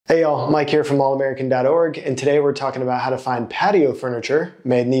Hey y'all, Mike here from allamerican.org, and today we're talking about how to find patio furniture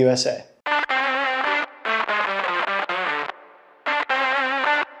made in the USA.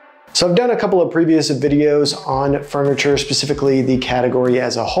 So I've done a couple of previous videos on furniture, specifically the category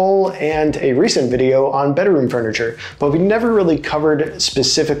as a whole, and a recent video on bedroom furniture, but we never really covered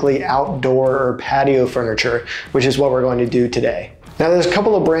specifically outdoor or patio furniture, which is what we're going to do today. Now there's a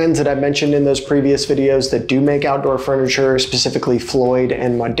couple of brands that I mentioned in those previous videos that do make outdoor furniture, specifically Floyd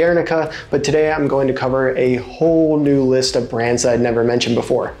and Modernica, but today I'm going to cover a whole new list of brands that I'd never mentioned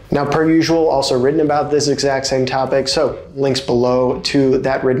before. Now per usual, also written about this exact same topic, so links below to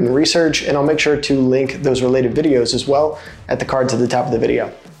that written research, and I'll make sure to link those related videos as well at the cards at the top of the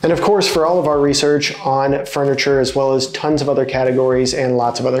video. And of course, for all of our research on furniture, as well as tons of other categories and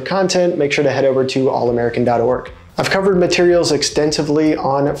lots of other content, make sure to head over to allamerican.org. I've covered materials extensively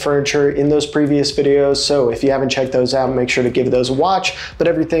on furniture in those previous videos, so if you haven't checked those out, make sure to give those a watch. But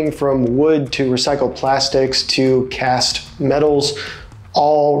everything from wood to recycled plastics to cast metals,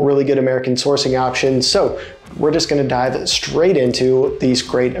 all really good American sourcing options. So we're just gonna dive straight into these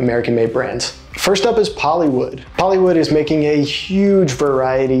great American-made brands. First up is Polywood. Polywood is making a huge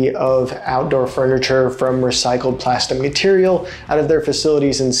variety of outdoor furniture from recycled plastic material out of their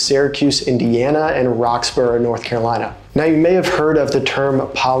facilities in Syracuse, Indiana and Roxborough, North Carolina. Now you may have heard of the term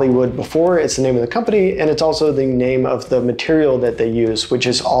Polywood before. It's the name of the company, and it's also the name of the material that they use, which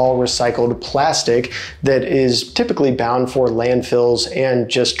is all recycled plastic that is typically bound for landfills and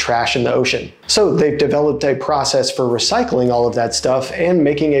just trash in the ocean. So they've developed a process for recycling all of that stuff and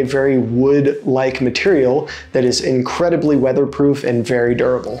making a very wood-like material that is incredibly weatherproof and very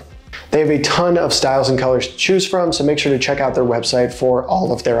durable. They have a ton of styles and colors to choose from, so make sure to check out their website for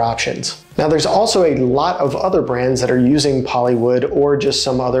all of their options. Now there's also a lot of other brands that are using Polywood or just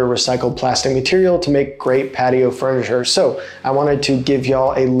some other recycled plastic material to make great patio furniture, so I wanted to give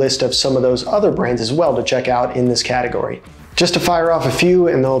y'all a list of some of those other brands as well to check out in this category. Just to fire off a few,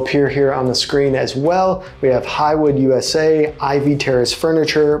 and they'll appear here on the screen as well, we have Highwood USA, Ivy Terrace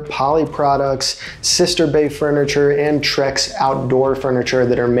Furniture, Poly Products, Sister Bay Furniture, and Trex Outdoor Furniture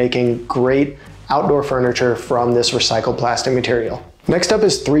that are making great outdoor furniture from this recycled plastic material. Next up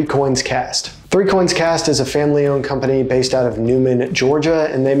is 3 Coins Cast. 3 Coins Cast is a family-owned company based out of Newman, Georgia,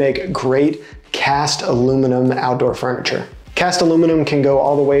 and they make great cast aluminum outdoor furniture. Cast aluminum can go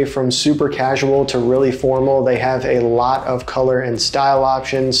all the way from super casual to really formal. They have a lot of color and style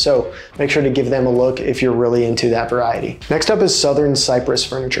options, so make sure to give them a look if you're really into that variety. Next up is Southern Cypress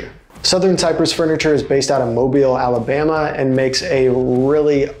Furniture. Southern Cypress Furniture is based out of Mobile, Alabama, and makes a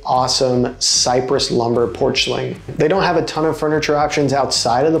really awesome cypress lumber porch swing. They don't have a ton of furniture options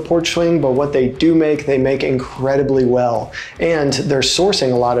outside of the porch swing, but what they do make, they make incredibly well. And they're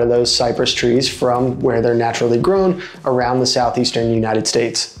sourcing a lot of those cypress trees from where they're naturally grown around the southeastern United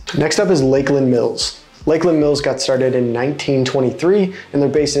States. Next up is Lakeland Mills. Lakeland Mills got started in 1923, and they're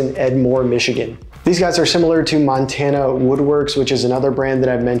based in Edmore, Michigan. These guys are similar to Montana Woodworks, which is another brand that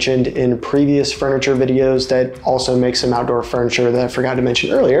I've mentioned in previous furniture videos that also makes some outdoor furniture that I forgot to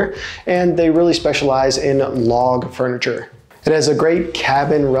mention earlier, and they really specialize in log furniture. It has a great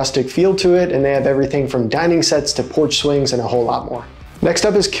cabin rustic feel to it, and they have everything from dining sets to porch swings and a whole lot more. Next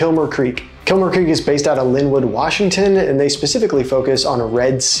up is Kilmer Creek. Kilmer Creek is based out of Linwood, Washington, and they specifically focus on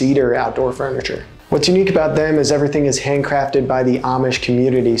red cedar outdoor furniture. What's unique about them is everything is handcrafted by the Amish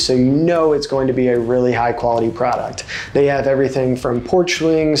community, so you know it's going to be a really high quality product. They have everything from porch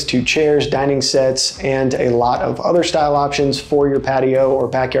swings to chairs, dining sets, and a lot of other style options for your patio or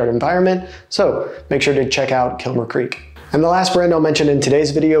backyard environment, so make sure to check out Kilmer Creek. And the last brand I'll mention in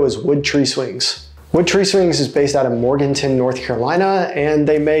today's video is Wood Tree Swings. Wood Tree Swings is based out of Morganton, North Carolina, and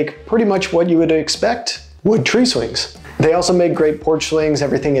they make pretty much what you would expect, wood tree swings. They also make great porch swings.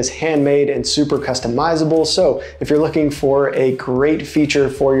 Everything is handmade and super customizable. So if you're looking for a great feature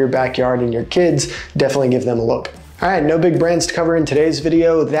for your backyard and your kids, definitely give them a look. All right, no big brands to cover in today's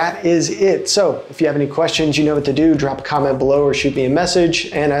video. That is it. So if you have any questions, you know what to do. Drop a comment below or shoot me a message.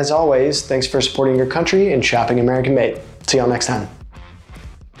 And as always, thanks for supporting your country and shopping American made. See y'all next time.